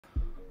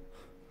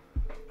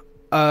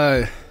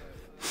I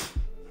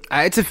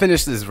had to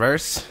finish this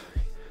verse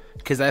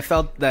because I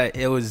felt that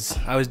I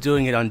was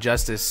doing it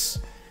injustice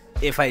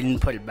if I didn't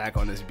put it back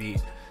on this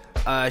beat.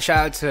 Shout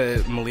out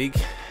to Malik,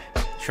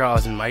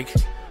 Charles, and Mike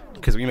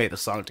because we made the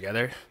song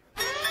together.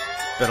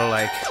 But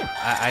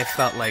I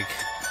felt like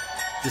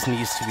this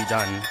needs to be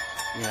done,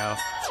 you know,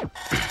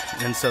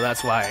 and so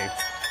that's why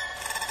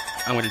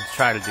I'm going to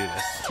try to do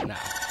this now.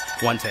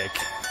 One take.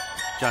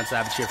 John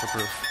Savage here for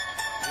proof.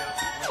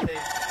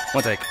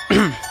 One take.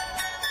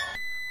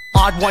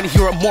 Odd one,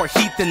 hear it more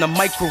heat than the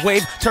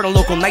microwave. Turn a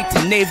local night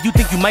to knave. You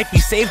think you might be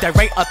saved? I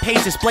write a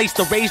page, displace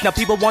the rage. Now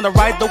people wanna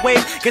ride the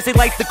wave. Guess they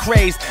like the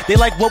craze. They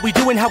like what we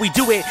do and how we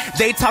do it.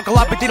 They talk a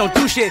lot, but they don't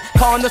do shit.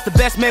 Calling us the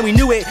best, man, we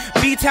knew it.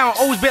 B-Town,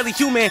 always barely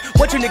human.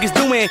 What your niggas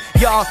doing?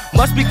 Y'all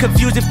must be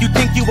confused if you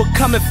think you were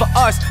coming for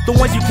us. The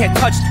ones you can't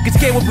touch. Get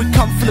scared when we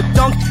come from the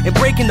dunk and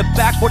breaking the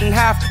backboard in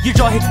half. Your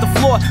jaw hits the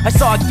floor. I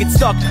saw it get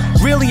stuck.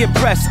 Really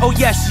impressed. Oh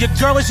yes, your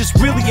girl is just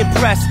really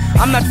impressed.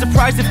 I'm not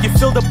surprised if you're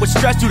filled up with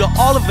stress due to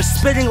all of us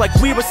spitting like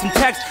we were some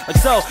text. Like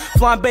so,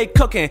 flambe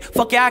cooking.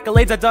 Fuck your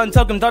accolades, I done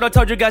took them. Thought I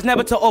told you guys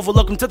never to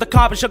overlook them. To the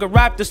comp and sugar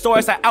rap the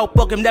stories, I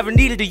outbook him. Never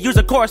needed to use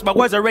a chorus, my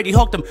words already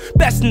hooked them.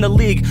 Best in the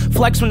league,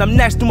 flex when I'm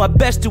next, do my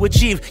best to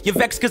achieve. You're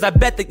vexed cause I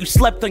bet that you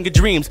slept on your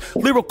dreams.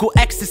 Lyrical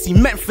ecstasy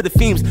meant for the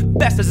themes,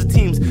 best as a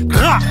teams.